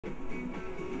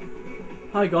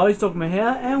Hi guys, Dogma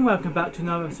here, and welcome back to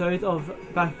another episode of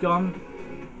BAKUGAN.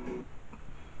 In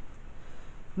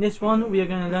this one, we are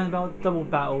going to learn about double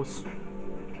battles.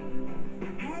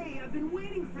 Hey, I've been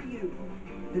waiting for you!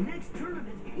 The next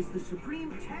tournament is the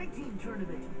Supreme Tag Team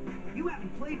Tournament. You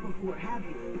haven't played before, have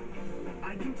you?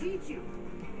 I can teach you.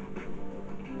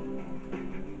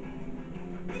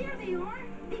 There they are!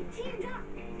 They've teamed up!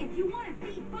 If you want to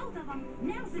beat both of them,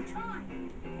 now's the time!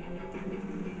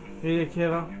 Really,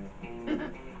 Kira?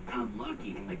 I'm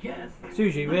lucky, I guess.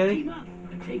 Suji, Let's really? team up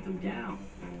and take them down.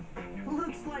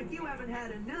 Looks like you haven't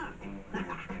had enough.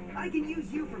 I can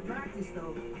use you for practice,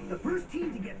 though. The first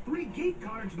team to get 3 gate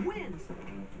cards wins.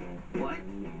 What?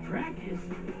 Practice?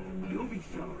 You'll be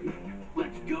sorry.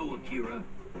 Let's go, Akira.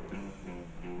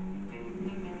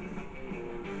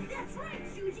 That's right,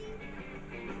 Shuji!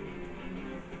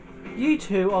 You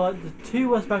two are the two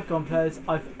worst BAKUGAN players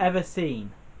I've ever seen.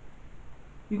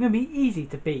 You're going to be easy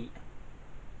to beat.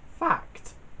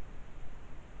 Fact.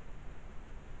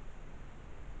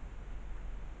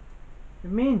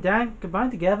 If me and Dan combine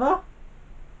together,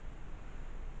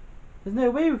 there's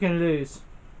no way we can lose.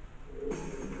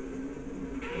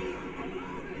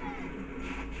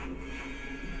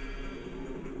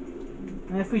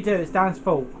 And if we do, it's Dan's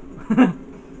fault.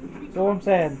 That's all I'm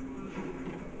saying.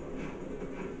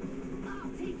 I'll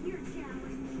take your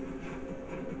challenge!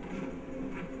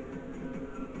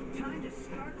 Time to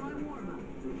start my warm-up.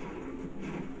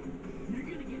 You're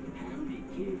gonna get pounded,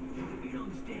 kid. You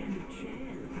don't stand a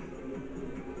chance.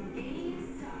 Game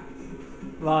starts.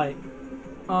 Right,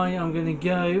 I am going to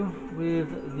go with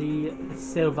the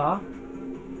silver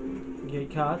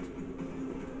gate card.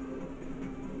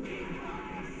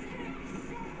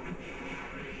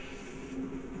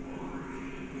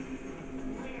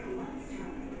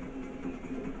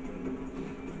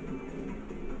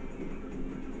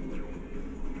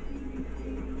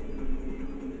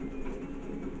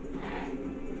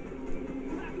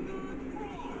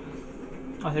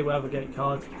 I think we'll have a gate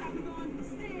card.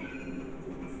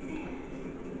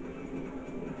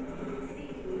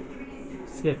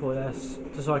 Skip all this,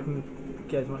 just so I can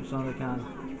get as much time as I can.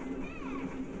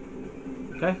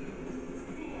 Okay?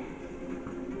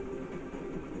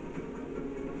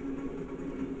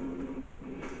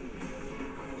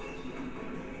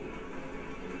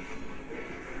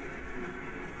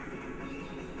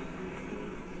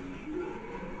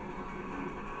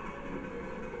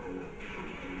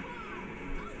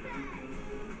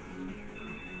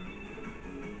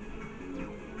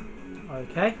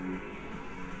 Okay.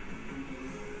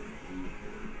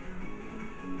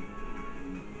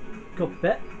 Good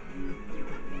bit.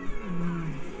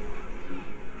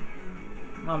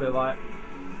 I'll be right.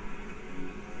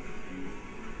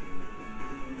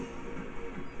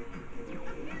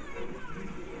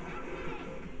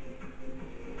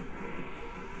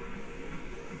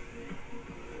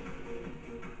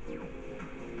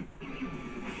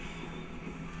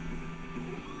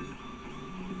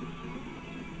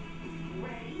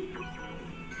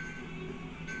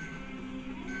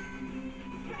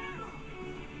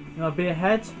 You want to be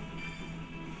ahead?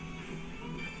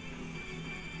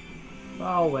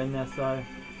 I'll win this though.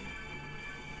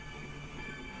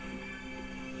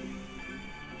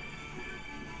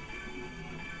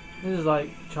 This is like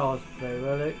child's play,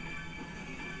 really.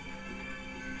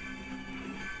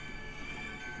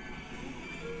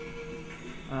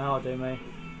 That'll do me.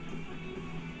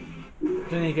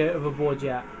 Don't need to get overboard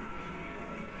yet.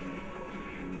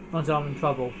 Until I'm in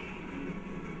trouble.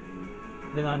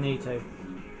 Then I need to.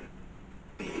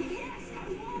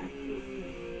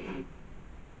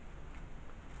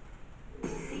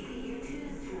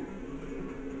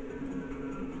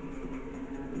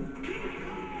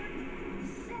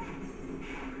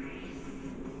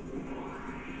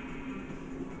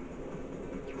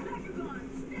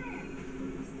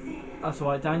 That's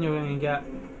alright, Dan, you're going to get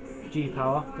G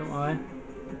power, don't worry.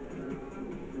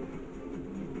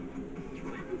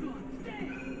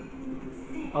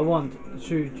 I want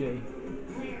Shuji.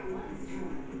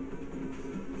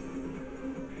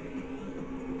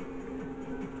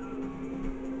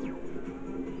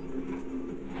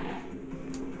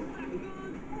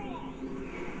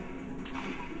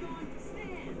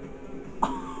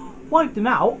 Wiped him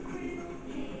out?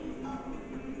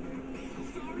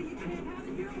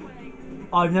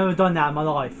 I've never done that in my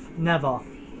life. Never.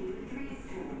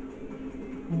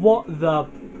 What the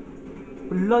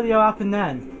bloody hell happened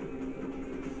then?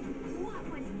 What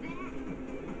was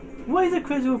that? What is a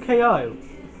critical KO?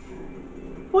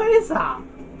 What is that?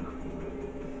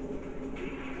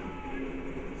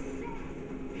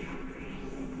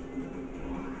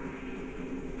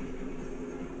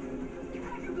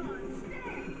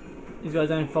 He's got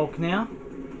his own Falconeer.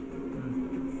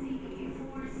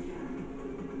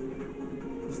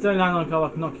 Just don't land on a car, I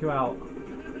can knock you out.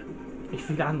 If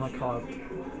you land on a car.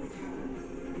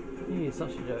 He is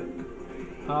such a joke.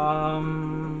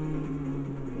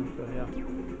 Let's go here.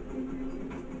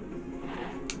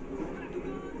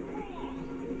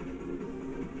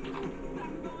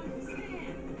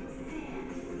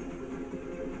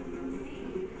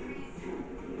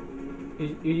 Who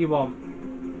do you want?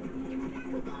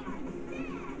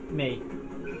 Me.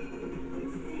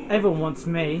 Everyone wants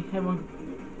me. Everyone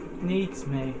needs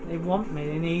me. They want me.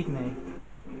 They need me.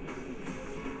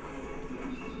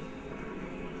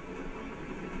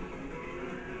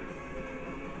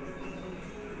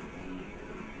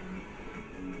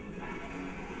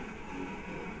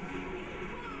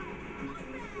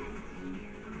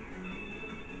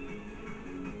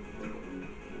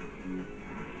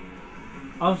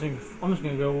 I'm just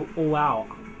gonna go all out.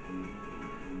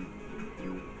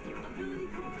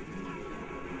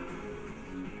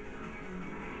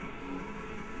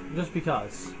 Just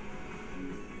because.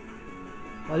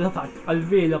 I love that. I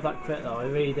really love that crit though. I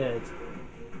really did.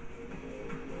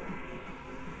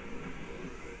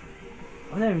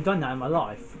 I've never even done that in my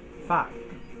life. Fact.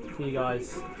 So you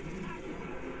guys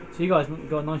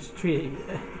got a nice treat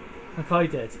like I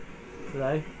did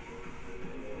today.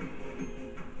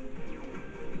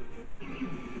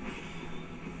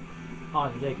 Oh,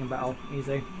 it's a Jacob battle.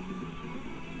 Easy.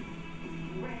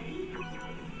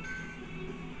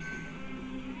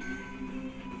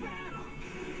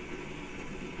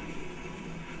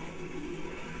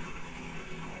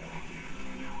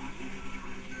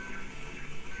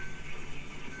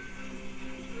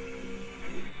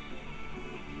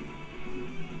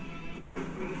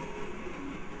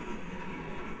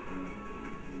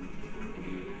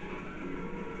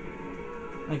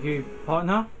 Thank you,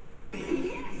 partner. I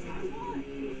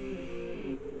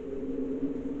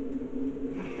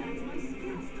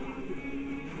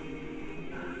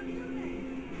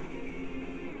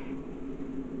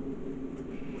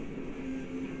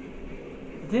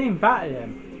didn't even battle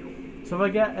him. So if I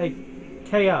get a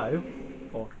KO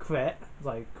or crit, as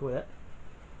I call it,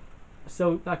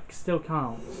 that still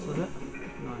counts, does it?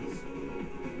 Nice.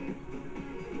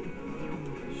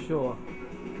 Sure.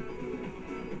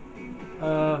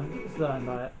 Let's learn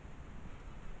about it.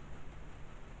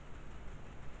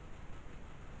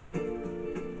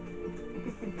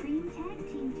 The Supreme Tag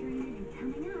Team Tournament is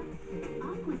coming up.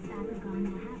 Aqua's Bakugan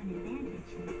will have an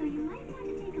advantage, so you might want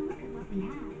to take a look at what we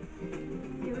have.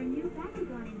 There are new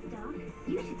Bakugan in stock.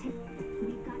 You should take...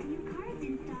 We've got new cards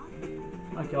in stock.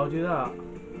 Okay, I'll do that.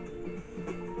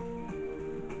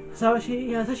 So actually,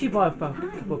 yeah, let's actually buy a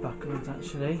couple of Bakugans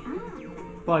actually.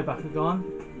 Buy Bakugan.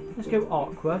 Let's go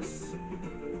Aquas.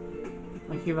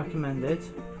 Like you recommended.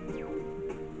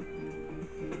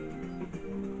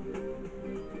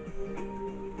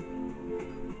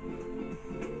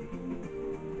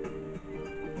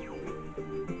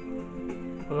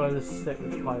 I'll just stick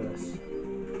with Pyrus.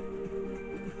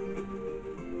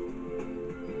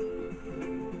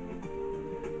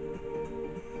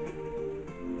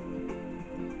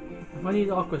 If I need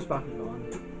Aquas Bakugan,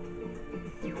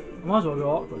 I might as well go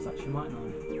Aquas actually, mightn't I?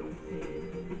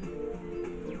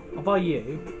 I'll buy you.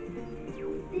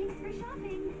 Thanks for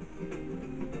shopping.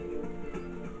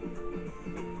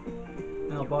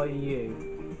 And I'll buy you.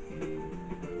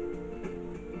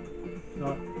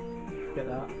 Right, get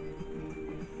that.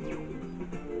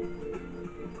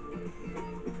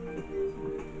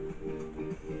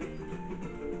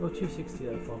 Got 260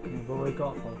 though, Falconer, but we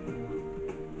got Falconer.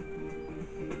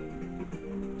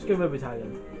 Let's go Red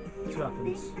Battalion. See what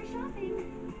happens. Thanks for shopping.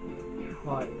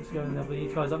 Right, let's go and level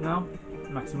these guys up now.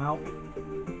 Max them out.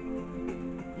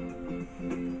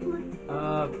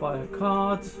 Buy a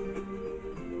card.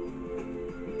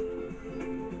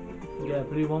 Get a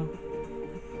blue one.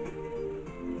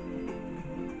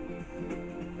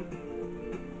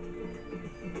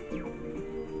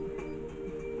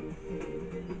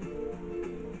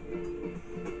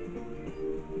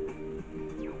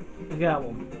 Let's get that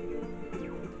one.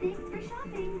 Thanks for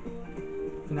shopping.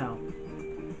 For now.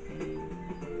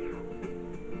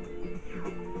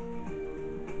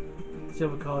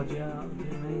 Silver card, yeah, that'll do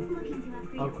me. Looking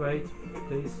to upgrade. Upgrade,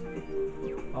 please.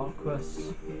 Aquas.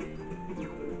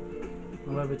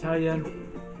 Red Battalion.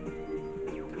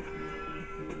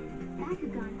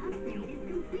 Bakugan upgrade is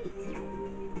complete.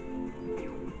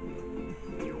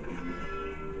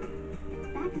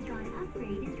 Bakugan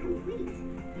upgrade is complete.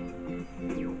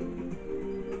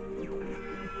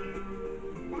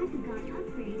 Bakugan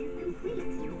upgrade is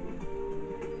complete.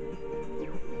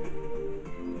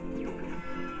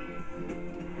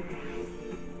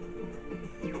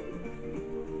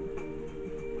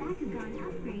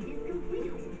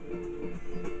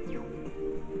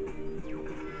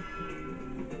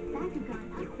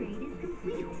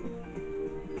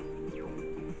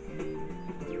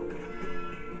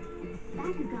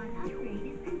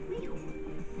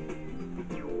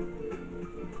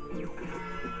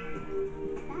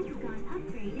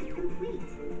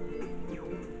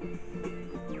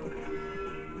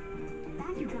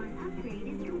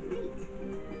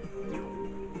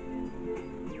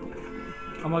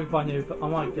 I might buy new, but I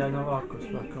might get another Aquas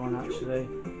Bakugan actually.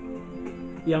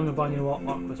 Yeah, I'm gonna buy new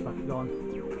Aquas Bakugan.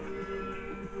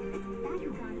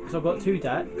 So I've got 2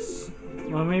 decks.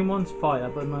 My main one's fire,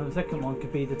 but my second one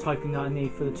could be the typing that I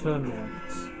need for the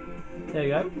tournaments. There you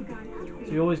go.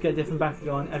 So you always get a different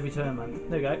Bakugan every tournament.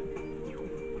 There you go.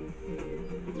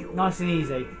 Nice and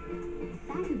easy.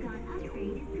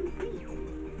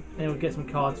 And you'll get some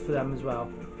cards for them as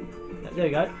well. There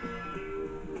you go.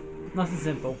 Nice and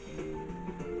simple.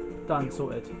 Done,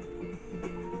 sorted.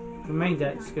 The main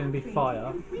deck's going to be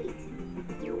fire.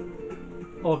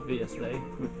 Obviously,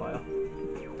 with fire.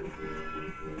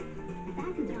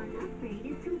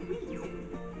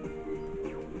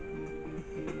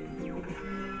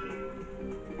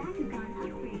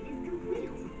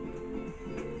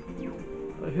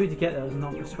 But who to get there was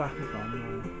not just Bakugan,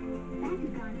 no.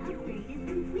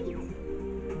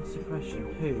 That's the question,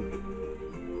 who?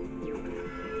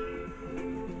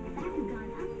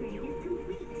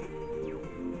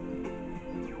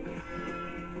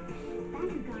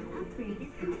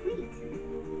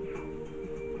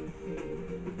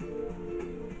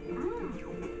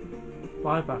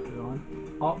 Buy Bakugan.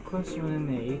 Aquas I'm gonna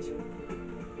need.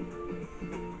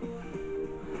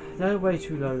 They're way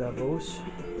too low levels.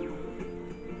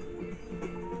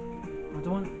 I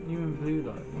don't want you in blue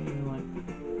though. I want you in like.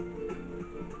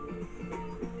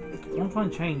 I want to try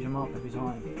and change them up every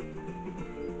time.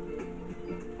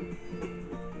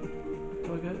 Do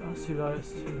I go? That's too low.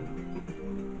 That's too low.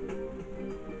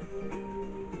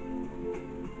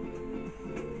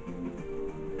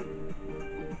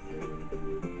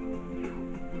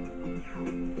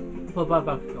 Well, buy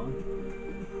Bakugan.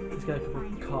 Let's get a couple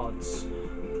of cards.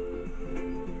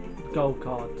 Gold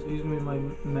cards. Who's going to be my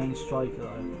main striker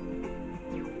though?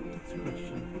 That's a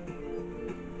question.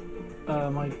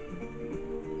 My...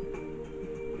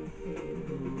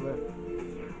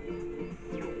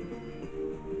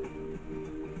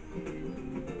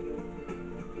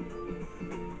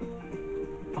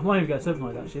 I might even get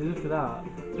Serpenoid actually, look at that.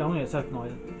 Yeah, I'm going to get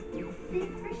Serpenoid.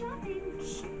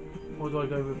 Or do I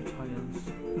go with Italians?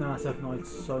 No, Serpenoids,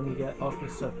 so I need to get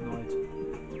Aquas Serpenoid.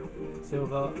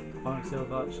 Silver, buying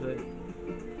silver actually.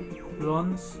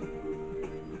 Bronze.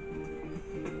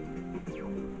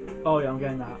 Oh yeah, I'm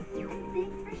getting that.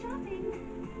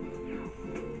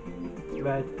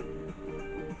 Red.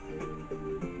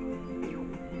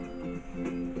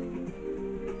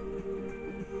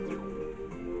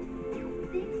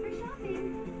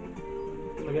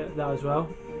 I get that as well.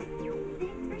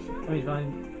 I mean, if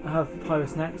I have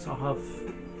Pyrus next, I'll have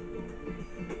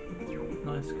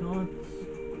nice cards.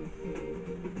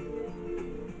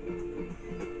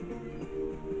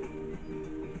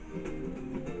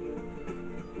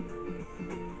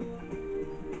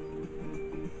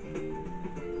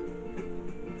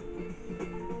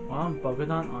 Well, I'm buggered,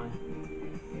 aren't I?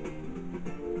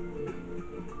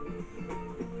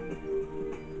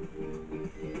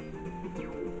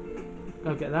 Go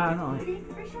get that, aren't I?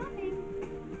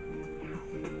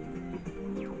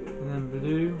 And then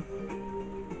blue.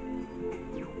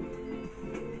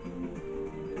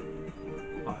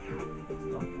 Alright, that's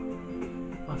done.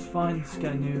 That's fine, let's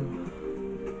get a new.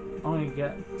 I'm gonna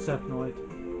get Serpenoid.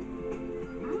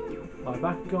 Alright,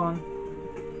 Bakugan.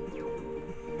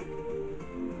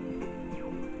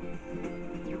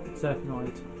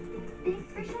 Serpenoid.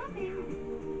 Thanks for shopping.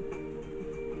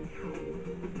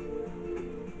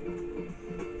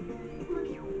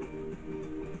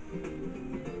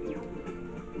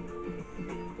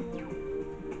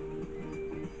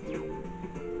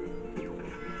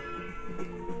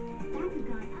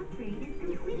 Bakugan upgrade is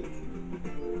complete.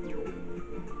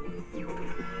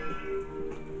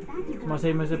 My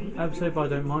same as an episode, but I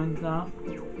don't mind that.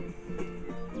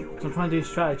 Because I'm trying to do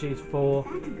strategies for,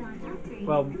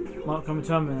 well, my upcoming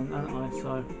tournament, aren't I?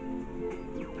 So.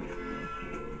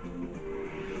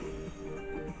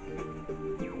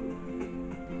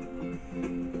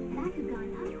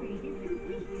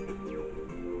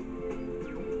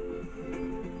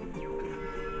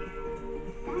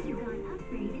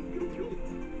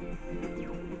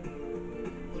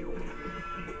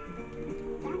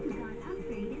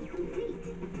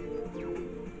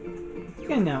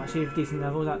 Getting now actually with decent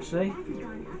levels actually.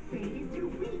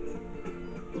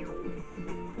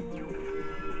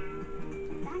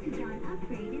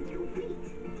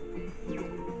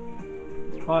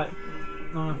 Right,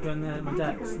 now I'm going there at my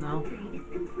decks now.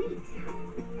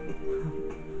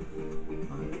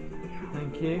 Right,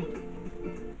 thank you.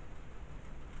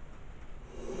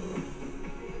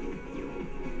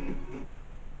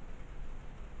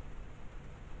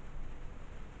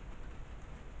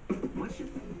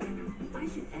 I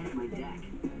should add my deck.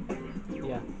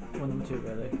 Yeah, or number 2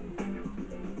 really.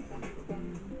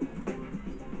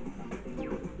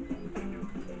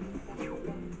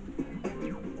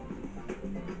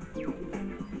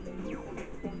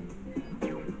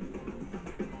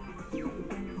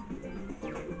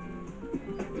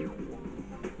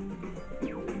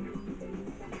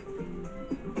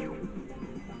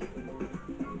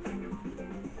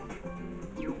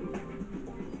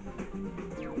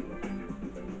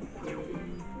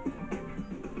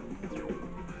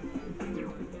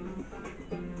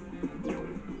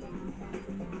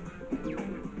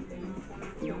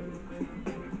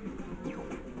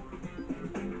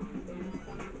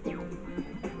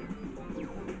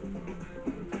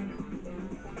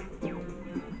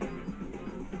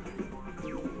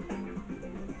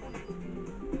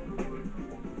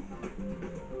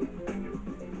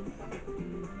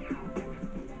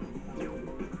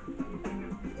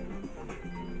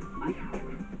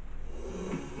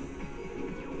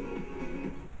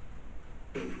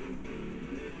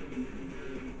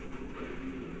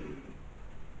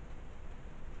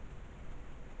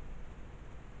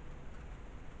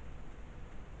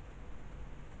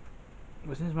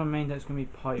 Well, since my main deck's going to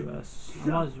be Pyrus, I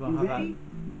might as well have that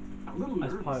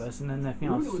as Pyrus and then everything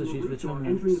else to choose for the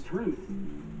tournaments.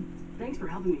 Thanks for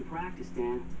helping me practice,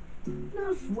 Dan.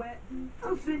 No sweat.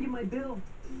 I'll send you my bill.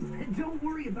 And don't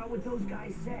worry about what those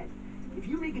guys said. If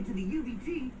you make it to the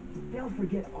UBT, they'll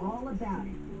forget all about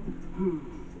it.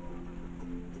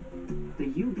 The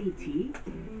UBT?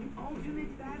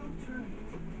 Ultimate Battle Tournament.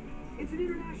 It's an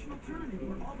international tournament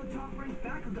where all the top-ranked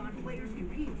Bakugan players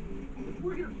compete. If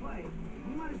we're gonna play,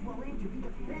 we might as well aim to be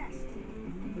the best.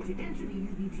 But to enter the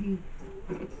UBT,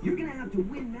 you're gonna have to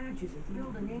win matches and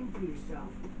build a name for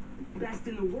yourself. Best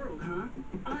in the world, huh?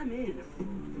 I'm in.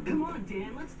 Come on,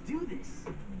 Dan, let's do this.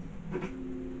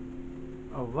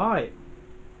 Alright.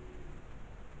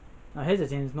 Now his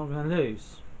team's not going to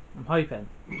lose. I'm hoping.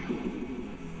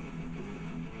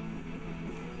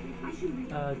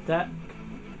 Deck.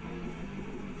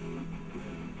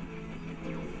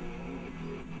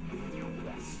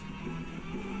 Yes.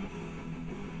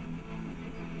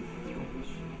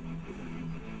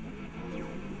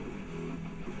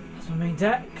 That's my main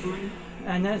deck.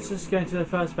 And let's just go into the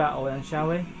first battle then, shall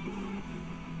we?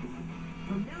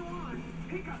 From now on,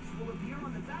 pickups will appear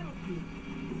on the battlefield.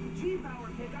 G-Power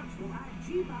pickups will add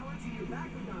G-Power to your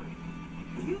Bakugan.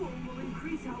 Fuel will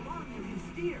increase how long you can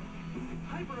steer.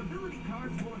 Hyper ability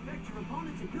cards will affect your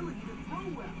opponent's ability to throw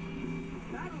well.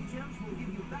 Battle gems will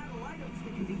give you battle items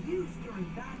that can be used during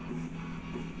battles.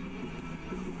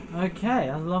 Okay,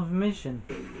 that's a long mission.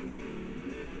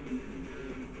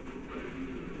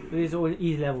 These are all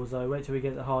easy levels though, wait till we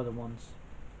get the harder ones.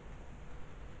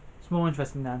 It's more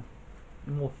interesting then,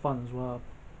 and more fun as well.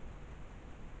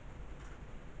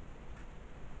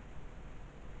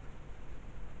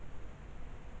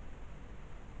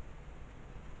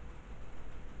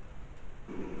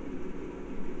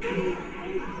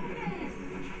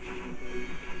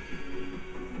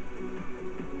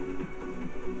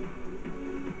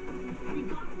 We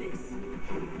got this.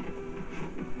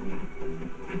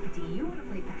 Do you want to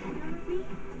play Bakugan with me?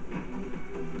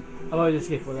 I'll already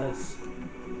skip all this.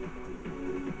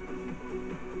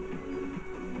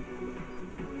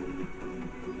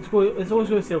 Let's always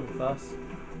go silver first.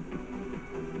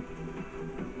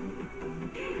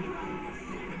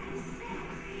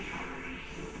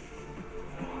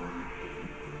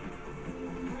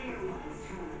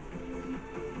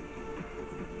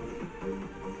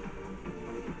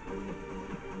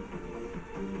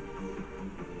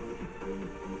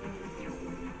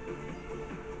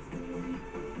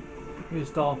 Who to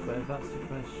start with? That's the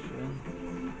question.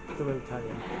 The real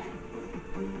Italian.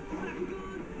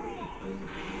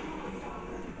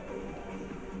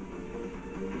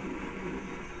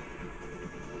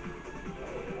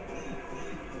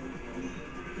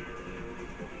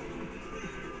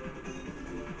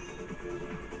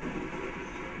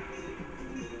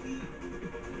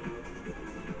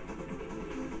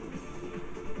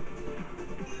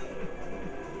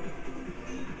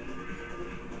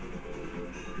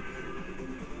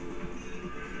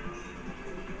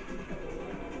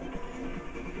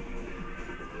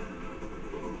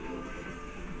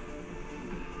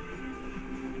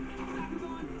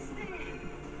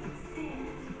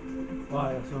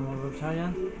 Right, that's one more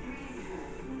Italian.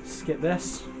 Skip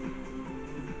this.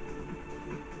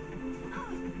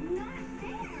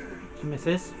 She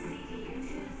misses.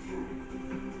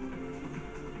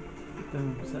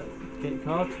 Then set gate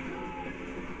card.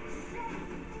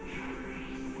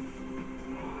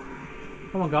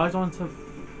 Come on guys, I want to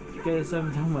get this over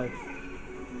done with.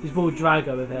 He's brought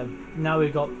Drago with him. Now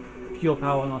we've got pure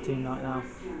power on our team right now.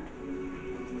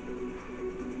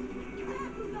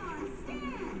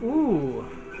 Ooh.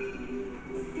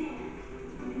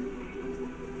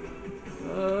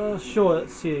 Sure,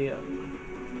 let's see.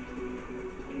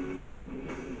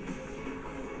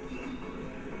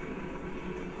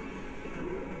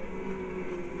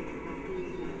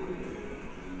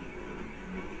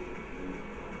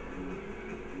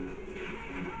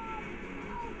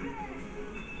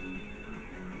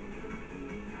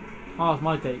 Oh, it's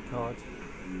my date card.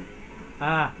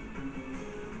 Ah.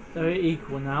 They're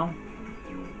equal now.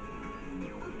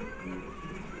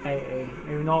 80.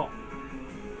 Maybe not.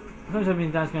 I think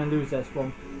something Dan's going to lose this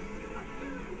one.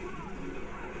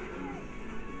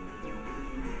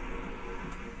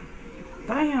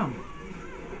 Damn!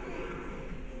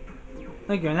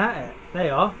 They're going at it. They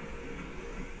are.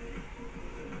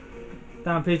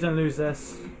 Dan, please don't lose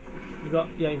this. You got,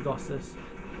 yeah, you've lost this.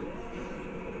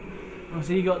 Oh,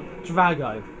 so you got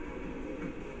Drago.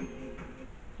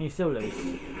 And you still lose.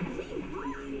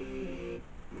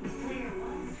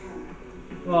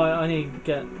 Right, I need to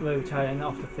get Robotallion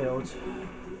off the field.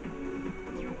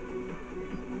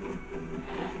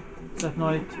 Left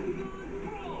Knight.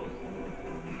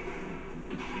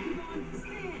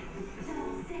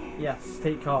 Yes,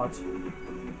 take card.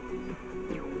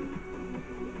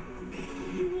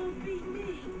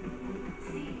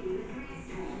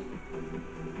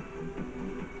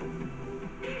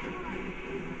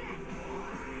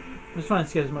 I'm just trying to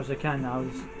skip as much as I can now,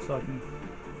 just so I can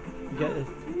get this.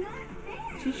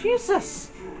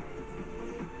 Jesus!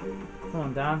 Come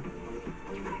on, Dan.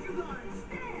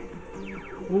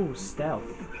 Ooh, stealth.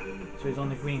 So he's on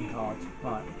the green card.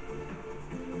 Right.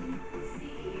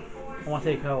 I want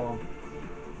to take her on.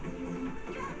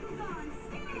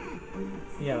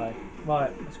 Yeah, right.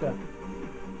 Right, let's go.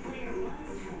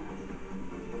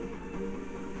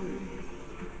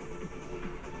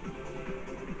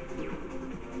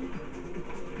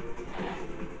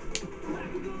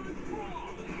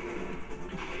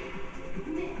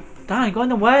 Dan, go in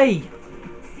the way!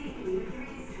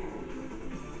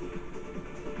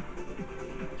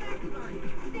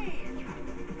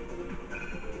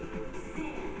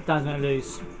 Dan's gonna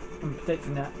lose. I'm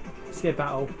predicting that. Skip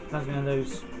battle. Dan's gonna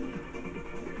lose.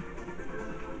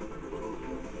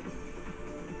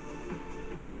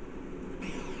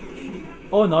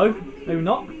 Oh no, maybe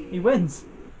not. He wins.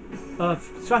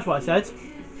 Scratch what I said.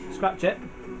 Scratch it.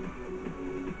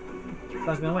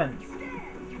 Dan's gonna win.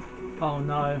 Oh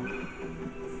no.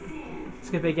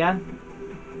 Skip it again.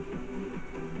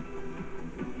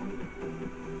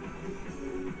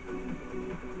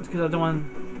 It's because I don't want.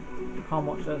 Can't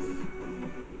watch this.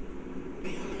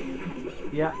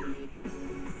 Yeah.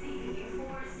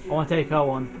 I want to take her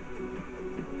on.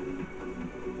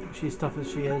 She's tough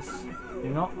as she is.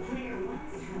 You're not.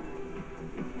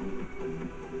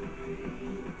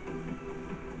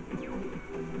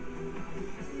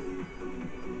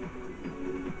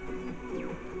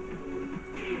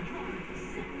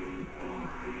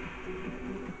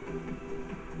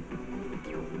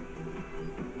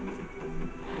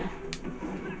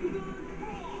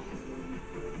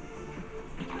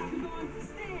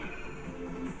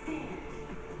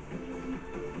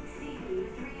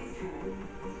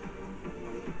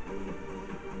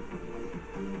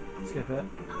 Skip it.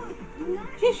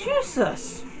 She's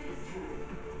useless!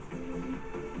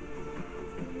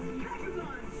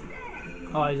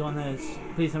 Oh, he's on his.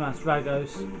 Please don't ask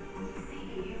Dragos.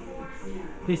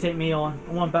 Please take me on.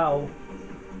 I want to battle.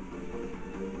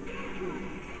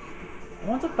 I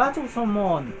want to battle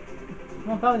someone. I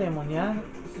want to battle anyone, yeah?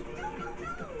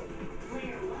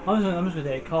 I'm just gonna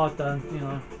take a card then, you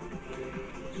know.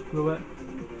 Screw it.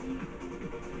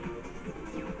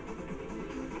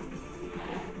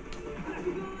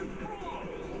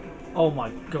 Oh my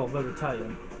god,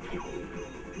 Robotallion.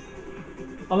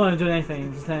 I'm not even doing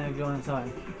anything, just letting it go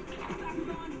inside.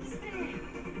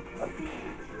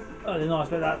 I did not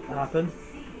expect that to happen.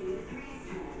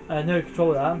 I had no control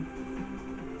of that.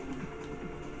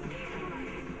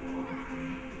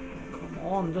 Come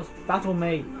on, just battle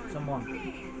me, someone.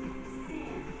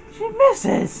 She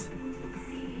misses!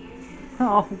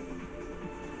 Oh.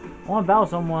 I want to battle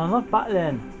someone, I'm not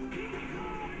battling.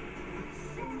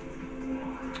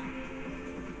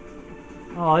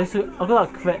 Oh, I've got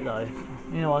that crit though.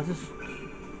 You know,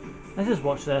 let's just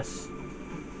watch this.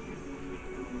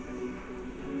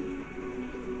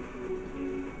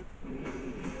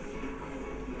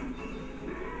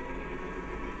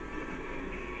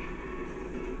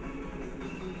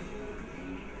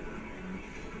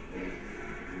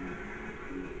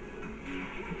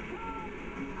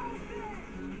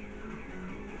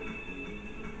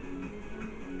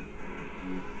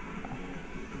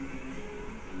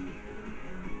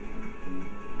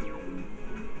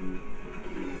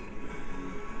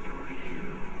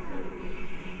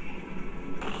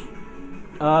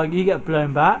 You get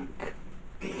blown back.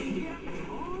 Yeah,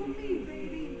 all me,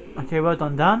 baby. Okay, well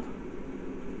done, Dan.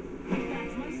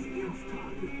 That's my skills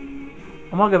talking.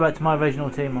 I might go back to my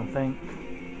original team, I think.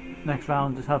 Next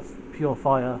round, just have pure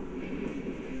fire.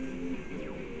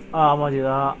 Oh, I might do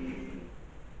that.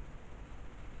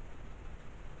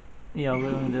 Yeah,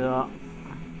 we're gonna do that.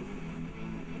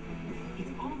 It's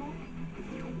almost.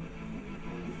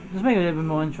 Just make it a little bit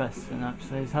more interesting,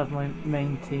 actually. Just have my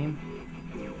main team.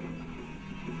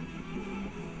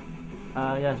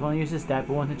 Yes, I want to use this deck,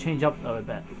 but I want to change up though a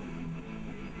bit.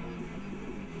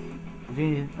 I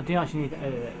do actually need to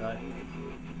edit it though.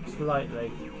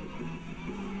 Slightly.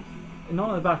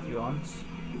 Not the Bakugans.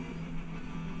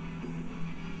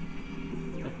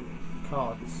 The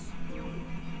cards.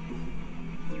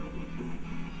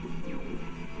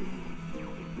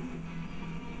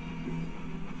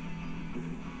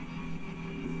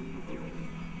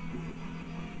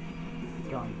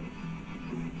 Done.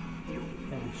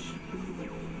 Finish.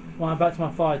 Well, I'm back to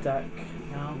my fire deck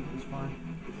now, that's fine.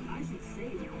 I should say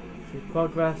that. See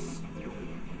progress.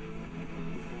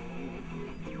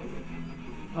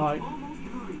 Alright. Almost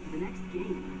time for the next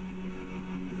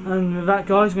game. And with that,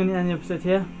 guys, we're going to end the episode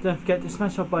here. Don't forget to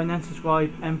smash that button and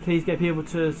subscribe, and please get people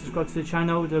to subscribe to the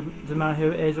channel. Doesn't matter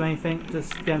who it is or anything,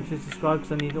 just get them to subscribe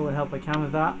because I need all the help I can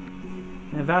with that.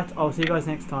 And with that, I'll see you guys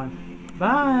next time.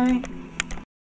 Bye!